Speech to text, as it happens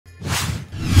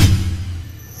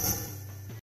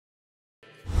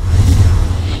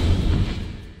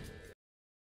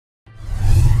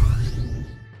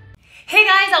Hey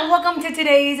guys, and welcome to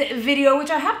today's video, which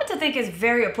I happen to think is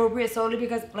very appropriate solely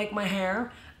because, like, my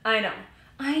hair, I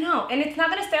know, and it's not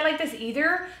gonna stay like this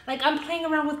either. Like, I'm playing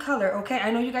around with color, okay?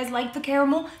 I know you guys like the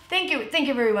caramel. Thank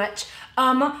you very much. But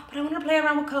I want to play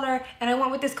around with color, and I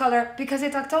went with this color because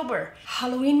it's October,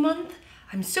 Halloween month.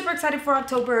 I'm super excited for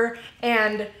October,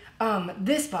 and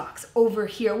this box over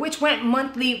here, which went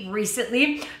monthly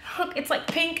recently. Look, it's like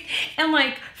pink and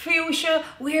like fuchsia.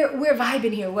 We're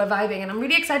vibing here. We're vibing, and I'm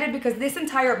really excited because this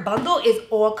entire bundle is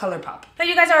all Colourpop. Now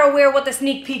you guys are aware what the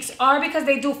sneak peeks are because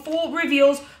they do full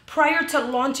reveals prior to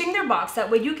launching their box. That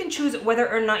way you can choose whether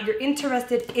or not you're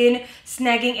interested in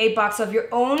snagging a box of your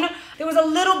own. There was a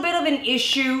little bit of an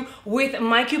issue with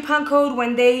my coupon code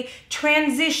when they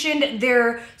transitioned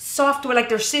their software, like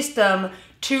their system,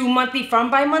 to monthly from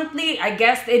bi-monthly. I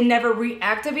guess it never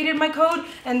reactivated my code,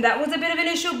 and that was a bit of an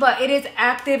issue, but it is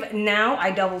active now. I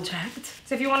double checked.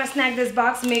 So if you want to snag this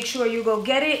box, make sure you go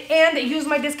get it and use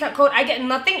my discount code. I get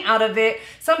nothing out of it.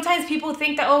 Sometimes people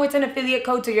think that, oh, it's an affiliate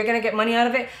code, so you're gonna get money out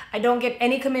of it. I don't get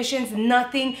any commissions,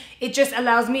 nothing. It just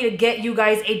allows me to get you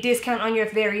guys a discount on your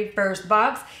very first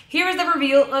box. Here is the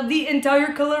reveal of the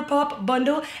entire Colourpop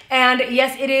bundle, and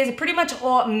yes, it is pretty much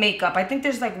all makeup. I think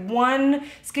there's like one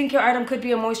skincare item, could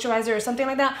be a moisturizer or something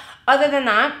like that. Other than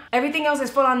that, everything else is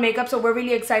full on makeup, so we're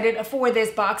really excited for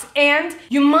this box. And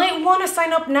you might want to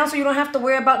sign up now so you don't have to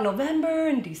worry about November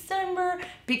and December,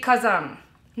 because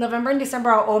November and December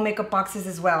are all makeup boxes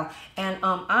as well. And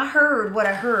I heard what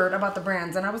I heard about the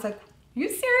brands, and I was like, you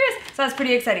serious? So that's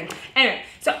pretty exciting. Anyway,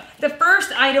 so the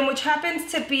first item, which happens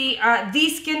to be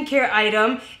the skincare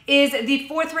item, is the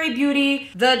 4th Ray Beauty,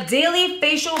 the Daily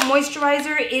Facial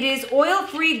Moisturizer. It is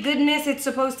oil-free goodness. It's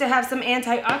supposed to have some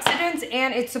antioxidants,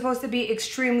 and it's supposed to be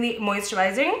extremely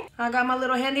moisturizing. I got my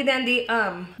little handy-dandy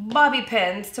bobby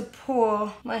pins to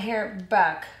pull my hair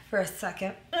back for a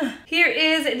second. Here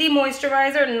is the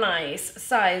moisturizer, nice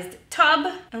sized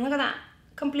tub, and look at that.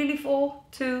 Completely full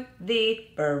to the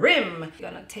brim. You're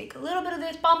gonna take a little bit of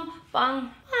this,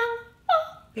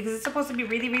 because it's supposed to be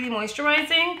really, really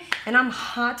moisturizing. And I'm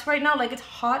hot right now, like it's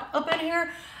hot up in here.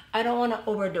 I don't wanna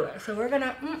overdo it. So we're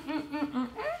gonna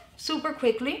super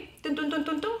quickly.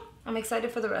 I'm excited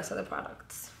for the rest of the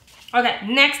products. Okay,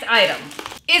 next item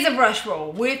is a brush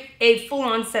roll with a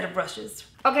full-on set of brushes.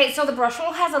 Okay, so the brush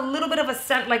roll has a little bit of a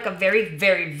scent, like a very,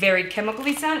 very, very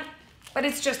chemically scent. But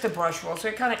it's just a brush roll, so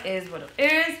it kind of is what it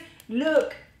is.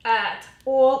 Look at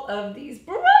all of these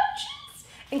brushes.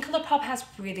 And Colourpop has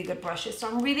really good brushes, so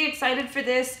I'm really excited for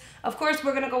this. Of course,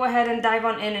 we're gonna go ahead and dive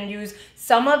on in and use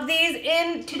some of these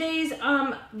in today's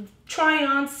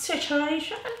try-on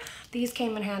situation. These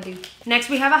came in handy. Next,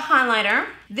 we have a highlighter.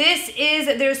 This is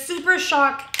their Super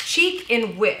Shock Cheek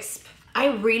in Wisp. I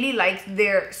really like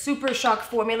their Super Shock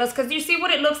formulas because you see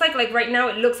what it looks like. Like right now,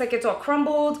 it looks like it's all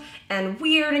crumbled and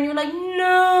weird, and you're like,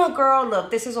 no, girl, look,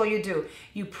 this is all you do.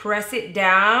 You press it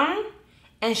down,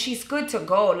 and she's good to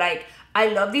go. Like, I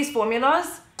love these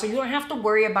formulas, so you don't have to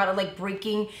worry about it like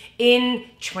breaking in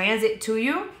transit to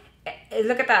you.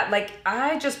 Look at that. Like,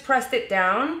 I just pressed it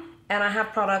down, and I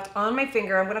have product on my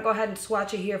finger. I'm gonna go ahead and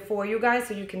swatch it here for you guys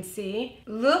so you can see.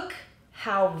 Look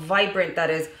how vibrant that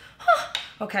is.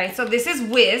 Okay, so this is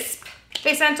Wisp.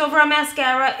 They sent over a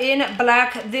mascara in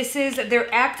black. This is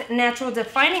their Act Natural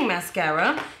Defining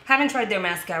Mascara. Haven't tried their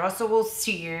mascara, so we'll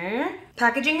see.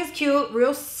 Packaging is cute,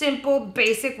 real simple,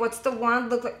 basic. What's the wand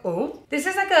look like? Oh, this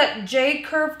is like a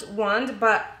J-curved wand,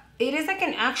 but it is like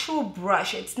an actual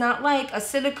brush. It's not like a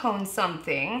silicone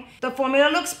something. The formula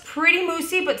looks pretty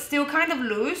moussey, but still kind of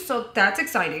loose, so that's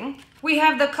exciting. We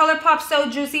have the Colourpop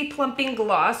So Juicy Plumping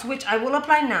Gloss, which I will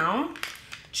apply now,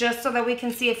 just so that we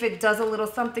can see if it does a little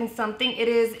something something. It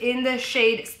is in the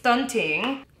shade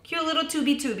Stunting. Cute little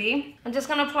tubey. I'm just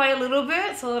gonna apply a little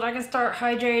bit so that I can start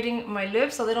hydrating my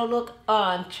lips so they don't look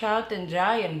chapped and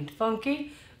dry and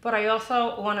funky. But I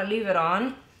also wanna leave it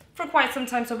on for quite some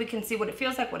time so we can see what it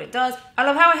feels like, what it does. I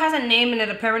love how it has a name and it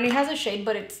apparently has a shade,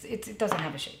 but it doesn't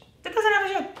have a shade. It doesn't have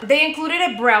a shade. They included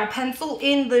a brow pencil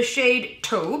in the shade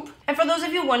Taupe. And for those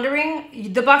of you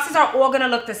wondering, the boxes are all gonna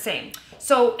look the same.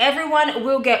 So everyone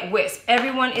will get Wisp.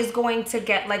 Everyone is going to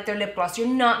get like their lip gloss. You're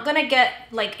not gonna get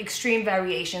like extreme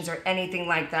variations or anything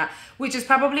like that, which is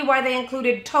probably why they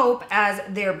included Taupe as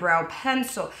their brow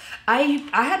pencil. I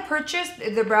had purchased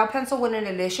the brow pencil when it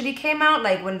initially came out,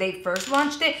 like when they first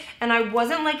launched it, and I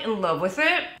wasn't like in love with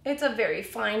it. It's a very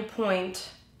fine point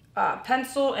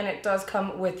pencil, and it does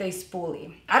come with a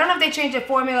spoolie. I don't know if they changed the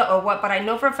formula or what, but I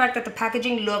know for a fact that the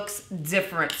packaging looks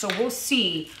different, so we'll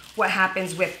see what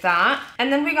happens with that.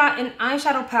 And then we got an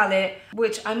eyeshadow palette,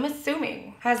 which I'm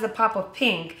assuming has the pop of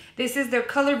pink. This is their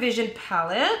Color Vision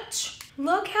palette.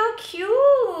 Look how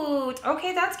cute.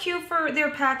 Okay, that's cute for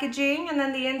their packaging. And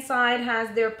then the inside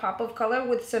has their pop of color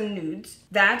with some nudes.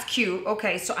 That's cute.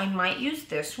 Okay, so I might use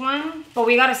this one. But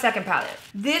we got a second palette.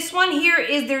 This one here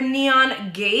is their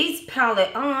Neon Gaze palette.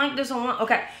 I like this one.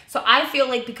 Okay, so I feel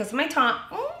like because of my top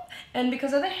and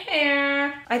because of the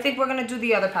hair, I think we're gonna do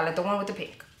the other palette, the one with the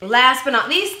pink. Last but not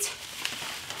least,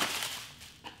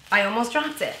 I almost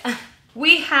dropped it.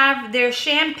 We have their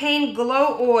Champagne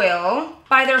Glow Oil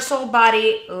by their Soul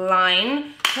Body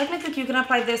line. Technically, you can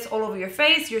apply this all over your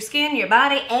face, your skin, your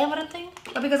body, everything.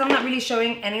 But because I'm not really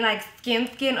showing any like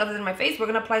skin other than my face, we're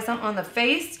gonna apply some on the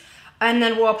face and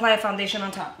then we'll apply a foundation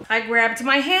on top. I grabbed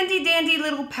my handy dandy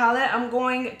little palette. I'm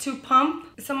going to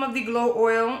pump some of the glow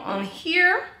oil on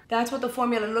here. That's what the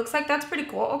formula looks like. That's pretty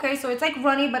cool. Okay, so it's like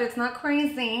runny, but it's not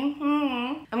crazy.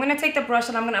 I'm gonna take the brush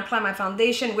and I'm gonna apply my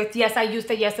foundation with, yes, I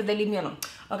used it yesterday, leave me alone.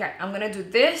 Okay, I'm gonna do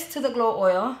this to the glow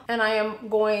oil and I am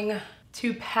going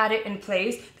to pat it in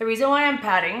place. The reason why I'm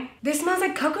patting, this smells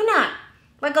like coconut.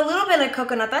 Like a little bit like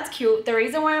coconut, that's cute. The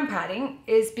reason why I'm patting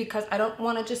is because I don't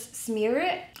wanna just smear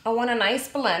it. I want a nice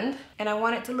blend and I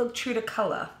want it to look true to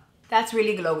color. That's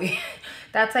really glowy.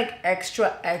 That's like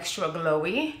extra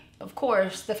glowy. Of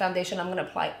course, the foundation I'm gonna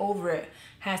apply over it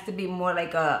has to be more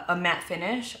like a matte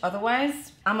finish.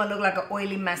 Otherwise, I'm gonna look like an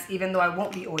oily mess even though I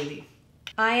won't be oily.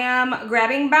 I am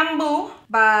grabbing Bamboo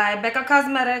by Becca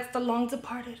Cosmetics, the long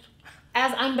departed.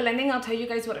 As I'm blending, I'll tell you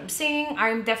guys what I'm seeing.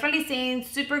 I'm definitely seeing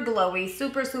super glowy,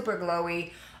 super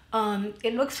glowy.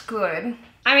 It looks good.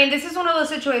 I mean, this is one of those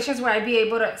situations where I'd be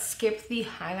able to skip the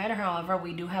highlighter. However,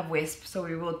 we do have wisp, so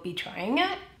we will be trying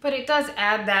it. But it does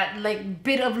add that like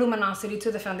bit of luminosity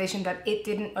to the foundation that it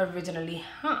didn't originally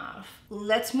have.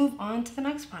 Let's move on to the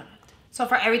next product. So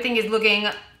far, everything is looking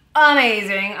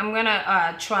amazing. I'm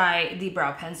gonna try the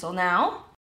brow pencil now.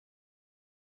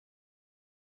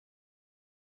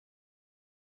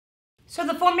 So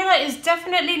the formula is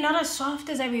definitely not as soft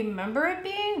as I remember it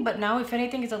being, but now if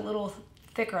anything it's a little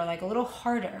thicker, like a little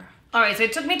harder. All right, so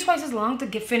it took me twice as long to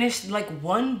get finished like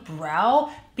one brow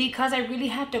because I really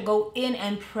had to go in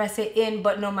and press it in,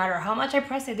 but no matter how much I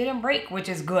pressed, it didn't break, which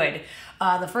is good.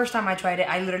 The first time I tried it,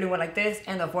 I literally went like this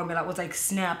and the formula was like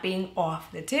snapping off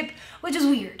the tip, which is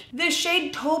weird. This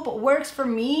shade taupe works for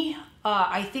me.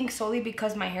 I think solely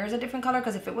because my hair is a different color,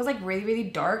 because if it was like really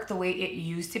dark the way it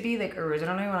used to be like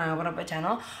originally when I opened up a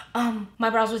channel, my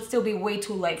brows would still be way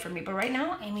too light for me. But right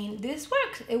now, I mean, this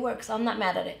works. It works. I'm not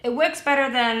mad at it. It works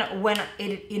better than when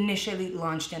it initially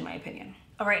launched, in my opinion.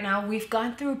 All right, now we've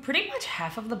gone through pretty much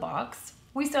half of the box.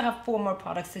 We still have 4 more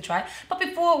products to try. But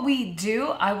before we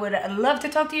do, I would love to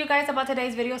talk to you guys about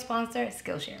today's video sponsor,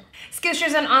 Skillshare. Skillshare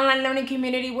is an online learning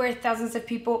community where thousands of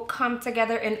people come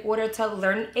together in order to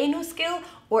learn a new skill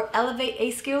or elevate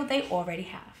a skill they already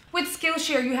have. With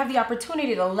Skillshare, you have the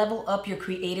opportunity to level up your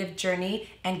creative journey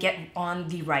and get on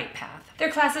the right path.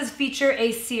 Their classes feature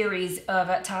a series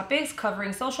of topics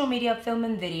covering social media, film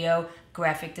and video,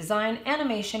 graphic design,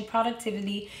 animation,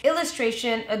 productivity,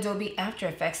 illustration, Adobe After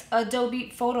Effects,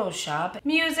 Adobe Photoshop,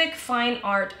 music, fine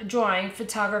art, drawing,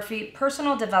 photography,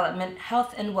 personal development,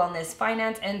 health and wellness,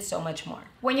 finance, and so much more.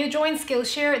 When you join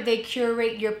Skillshare, they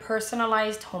curate your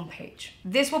personalized homepage.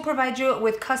 This will provide you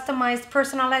with customized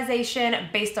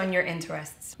personalization based on your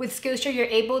interests. With Skillshare, you're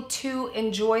able to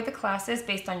enjoy the classes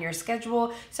based on your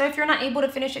schedule. So if you're not able to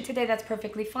finish it today, that's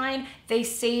perfectly fine. They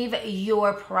save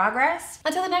your progress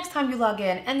until the next time you log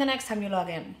in and the next time you log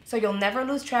in. So you'll never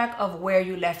lose track of where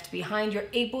you left behind. You're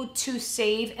able to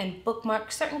save and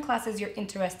bookmark certain classes you're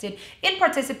interested in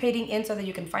participating in so that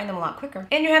you can find them a lot quicker.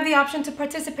 And you have the option to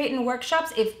participate in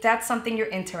workshops if that's something you're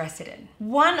interested in.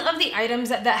 One of the items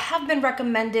that have been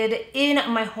recommended in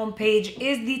my homepage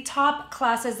is the top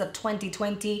classes of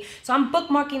 2020. So I'm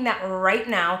bookmarking that right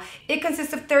now. It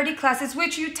consists of 30 classes,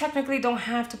 which you technically don't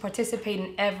have to participate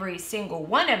in every single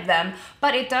one of them,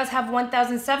 but it does have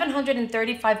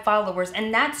 1,735 followers,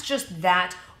 and that's just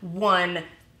that one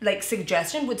like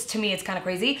suggestion, which to me it's kind of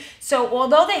crazy. So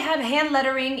although they have hand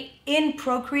lettering in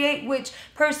Procreate, which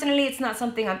personally it's not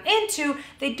something I'm into,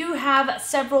 they do have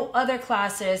several other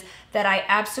classes that I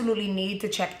absolutely need to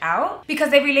check out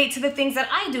because they relate to the things that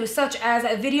I do, such as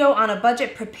a video on a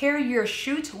budget, prepare your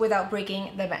shoot without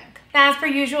breaking the bank. As per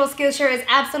usual, Skillshare is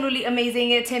absolutely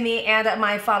amazing to me and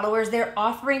my followers. They're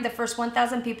offering the first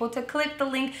 1,000 people to click the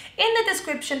link in the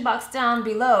description box down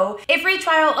below a free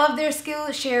trial of their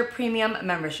Skillshare Premium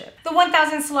membership. The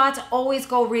 1,000 slots always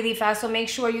go really fast, so make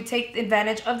sure you take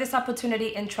advantage of this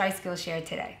opportunity and try Skillshare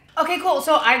today. Okay, cool.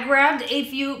 So I grabbed a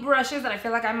few brushes that I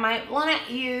feel like I might want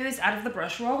to use out of the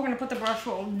brush roll. We're gonna put the brush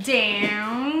roll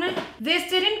down. This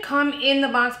didn't come in the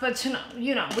box, but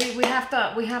we have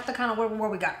to kind of work with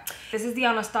what we got. This is the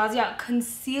Anastasia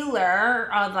concealer,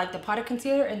 like the potted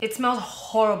concealer, and it smells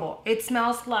horrible. It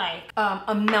smells like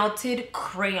a melted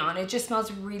crayon. It just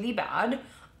smells really bad.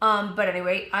 But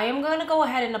anyway, I am gonna go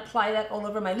ahead and apply that all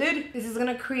over my lid. This is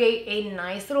gonna create a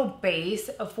nice little base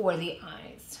for the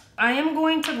eyes. I am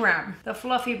going to grab the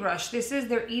fluffy brush. This is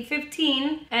their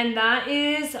E15, and that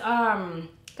is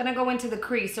gonna go into the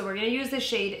crease. So we're gonna use the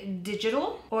shade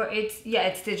Digital, or it's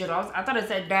Digital. I thought it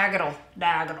said Diagonal.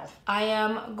 I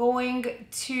am going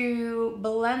to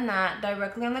blend that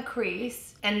directly on the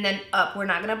crease and then up. We're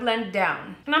not gonna blend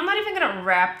down. And I'm not even gonna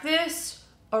wrap this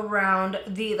around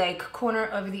the corner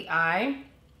of the eye.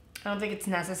 I don't think it's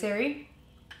necessary.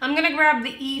 I'm gonna grab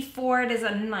the E4. It is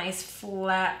a nice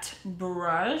flat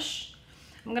brush.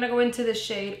 I'm gonna go into the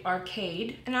shade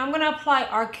Arcade, and I'm gonna apply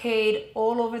Arcade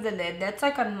all over the lid. That's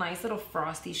like a nice little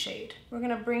frosty shade. We're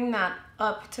gonna bring that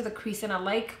up to the crease, and I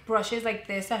like brushes like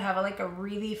this that have a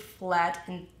really flat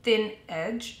and thin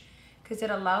edge, because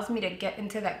it allows me to get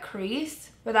into that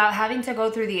crease without having to go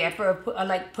through the effort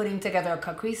of putting together a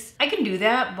cut crease. I can do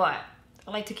that, but I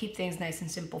like to keep things nice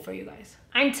and simple for you guys.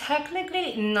 I'm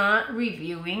technically not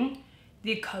reviewing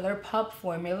the Colourpop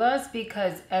formulas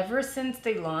because ever since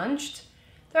they launched,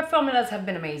 their formulas have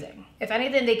been amazing. If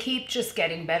anything, they keep just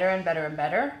getting better and better and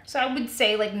better. So I would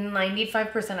say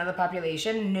 95% of the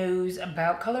population knows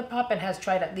about Colourpop and has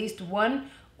tried at least one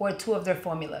or two of their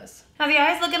formulas. Now the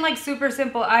eye's looking super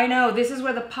simple. I know, this is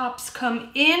where the pops come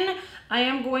in. I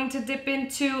am going to dip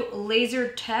into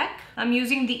Laser Tech. I'm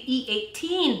using the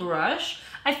E18 brush.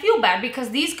 I feel bad because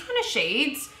these kind of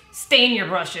shades stain your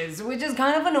brushes, which is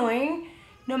kind of annoying.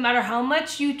 No matter how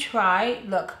much you try,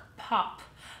 look, pop,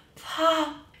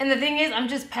 pop. And the thing is, I'm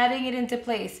just patting it into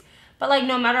place. But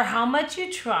no matter how much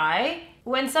you try,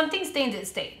 when something stains, it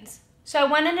stains. So I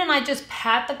went in and I just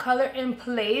pat the color in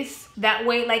place. That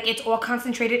way, it's all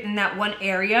concentrated in that one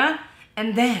area.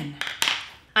 And then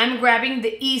I'm grabbing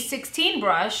the E16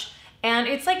 brush, and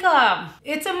it's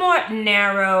it's a more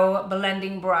narrow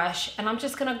blending brush. And I'm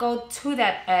just gonna go to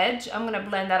that edge. I'm gonna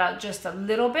blend that out just a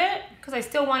little bit because I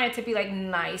still want it to be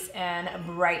nice and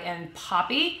bright and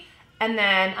poppy. And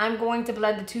then I'm going to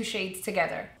blend the two shades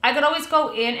together. I could always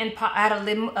go in and add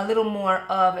a little more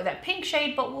of that pink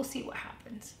shade, but we'll see what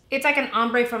happens. It's like an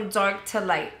ombre from dark to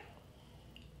light.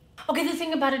 Okay, the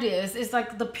thing about it is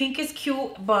the pink is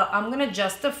cute, but I'm gonna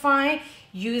justify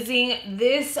using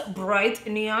this bright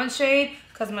neon shade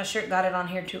because my shirt got it on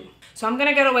here too. So I'm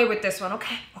gonna get away with this one,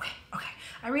 okay.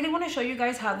 I really wanna show you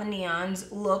guys how the neons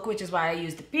look, which is why I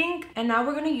used the pink. And now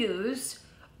we're gonna use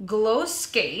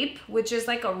Glowscape, which is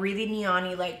a really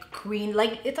neon-y green,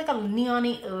 it's a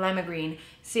neon-y lima green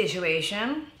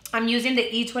situation. I'm using the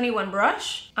E21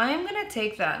 brush. I am gonna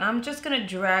take that and I'm just gonna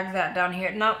drag that down here.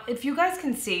 Now, if you guys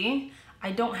can see,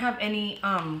 I don't have any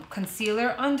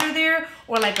concealer under there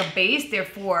or a base,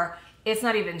 therefore it's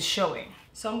not even showing.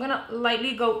 So I'm gonna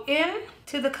lightly go in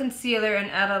to the concealer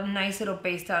and add a nice little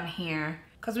base down here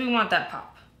because we want that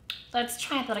pop. Let's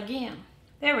try that again.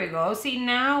 There we go. See,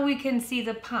 now we can see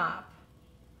the pop.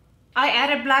 I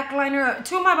added black liner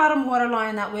to my bottom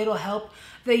waterline. That way it'll help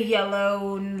the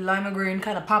yellow lima green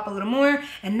kind of pop a little more.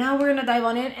 And now we're gonna dive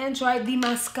on in and try the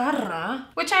mascara,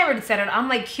 which I already said it.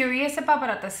 I'm curious about, but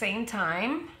at the same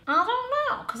time, I don't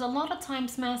know. Because a lot of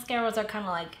times mascaras are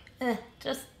kind of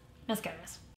just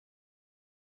mascaras.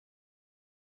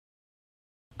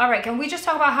 All right, can we just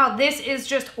talk about how this is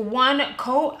just one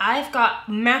coat? I've got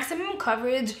maximum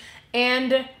coverage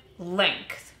and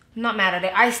length. I'm not mad at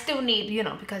it. I still need,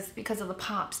 because of the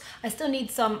pops, I still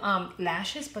need some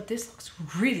lashes, but this looks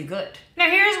really good. Now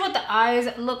here's what the eyes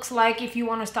looks like. If you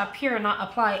want to stop here and not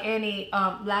apply any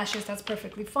lashes, that's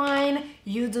perfectly fine.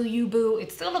 You do you, boo.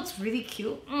 It still looks really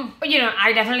cute. But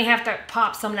I definitely have to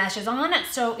pop some lashes on.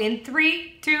 So in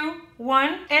 3, 2,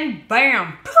 1, and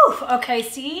bam, poof. Okay,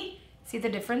 see the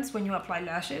difference when you apply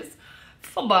lashes?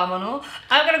 Phenomenal.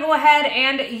 I'm gonna go ahead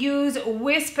and use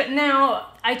Wisp.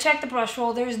 Now, I checked the brush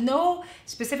roll. There's no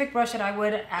specific brush that I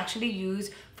would actually use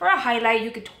for a highlight.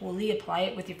 You could totally apply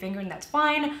it with your finger and that's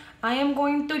fine. I am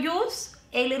going to use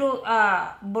a little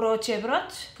broche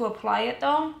brush to apply it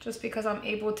though, just because I'm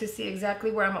able to see exactly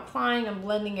where I'm applying. I'm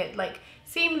blending it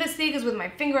seamlessly because with my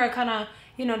finger I kind of,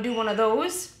 do one of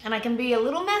those. And I can be a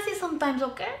little messy sometimes,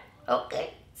 okay?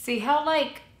 Okay. See how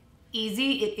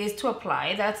easy it is to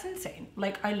apply? That's insane.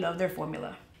 I love their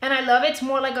formula. And I love it's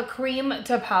more like a cream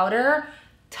to powder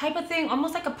type of thing,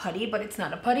 almost like a putty, but it's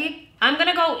not a putty. I'm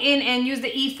gonna go in and use the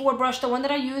E4 brush, the one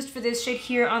that I used for this shade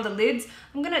here on the lids.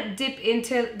 I'm gonna dip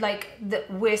into like the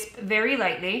wisp very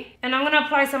lightly, and I'm gonna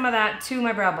apply some of that to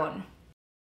my brow bone.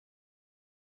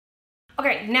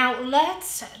 Okay, now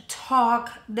let's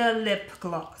talk the lip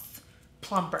gloss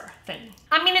plumper thing.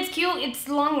 I mean, it's cute, it's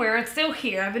long wear, it's still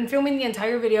here. I've been filming the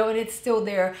entire video and it's still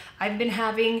there. I've been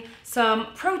having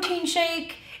some protein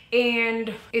shake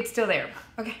and it's still there,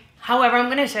 okay? However, I'm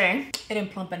gonna say it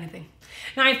didn't plump anything.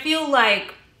 Now I feel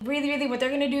like really what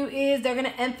they're gonna do is they're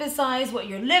gonna emphasize what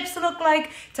your lips look like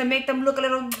to make them look a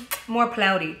little more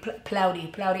plouty.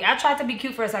 I tried to be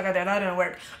cute for a second there, that didn't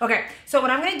work. Okay, so what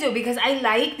I'm gonna do, because I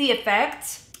like the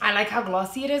effect, I like how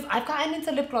glossy it is. I've gotten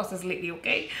into lip glosses lately,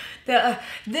 okay?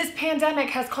 This pandemic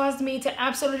has caused me to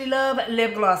absolutely love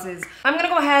lip glosses. I'm gonna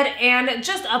go ahead and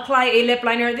just apply a lip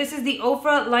liner. This is the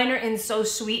Ofra liner in So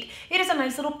Sweet. It is a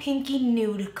nice little pinky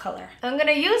nude color. I'm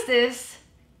gonna use this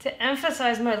to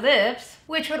emphasize my lips,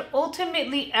 which would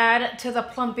ultimately add to the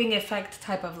plumping effect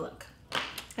type of look.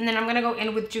 And then I'm gonna go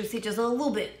in with Juicy just a little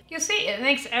bit. You see, it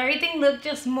makes everything look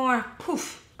just more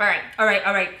poof. All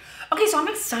right. Okay, so I'm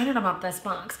excited about this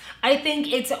box. I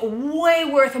think it's way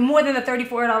worth more than the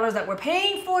 $34 that we're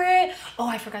paying for it. Oh,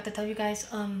 I forgot to tell you guys,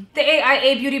 the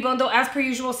AIA Beauty Bundle, as per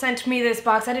usual, sent me this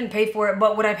box. I didn't pay for it,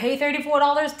 but would I pay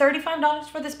 $34, $35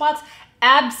 for this box?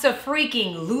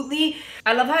 Abso-freaking-lutely.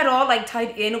 I love how it all like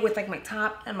tied in with like my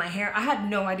top and my hair. I had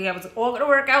no idea it was all gonna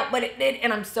work out, but it did,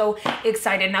 and I'm so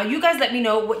excited. Now you guys let me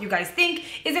know what you guys think.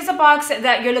 Is this a box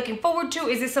that you're looking forward to?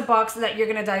 Is this a box that you're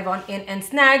gonna dive on in and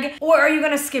snag? Or are you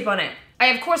gonna skip on it? I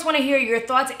of course want to hear your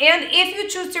thoughts, and if you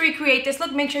choose to recreate this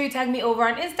look, make sure you tag me over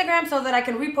on Instagram so that I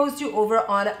can repost you over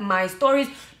on my stories.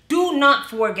 Do not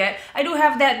forget, I do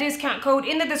have that discount code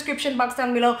in the description box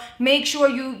down below. Make sure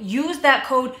you use that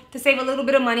code to save a little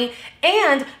bit of money.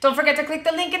 And don't forget to click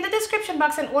the link in the description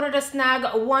box in order to snag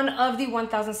one of the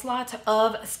 1,000 slots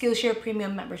of Skillshare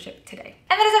Premium membership today.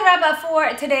 And that is a wrap up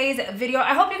for today's video.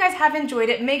 I hope you guys have enjoyed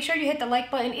it. Make sure you hit the like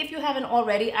button if you haven't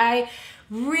already. I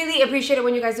really appreciate it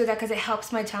when you guys do that because it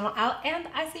helps my channel out. And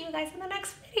I see you guys in the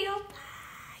next video. Bye.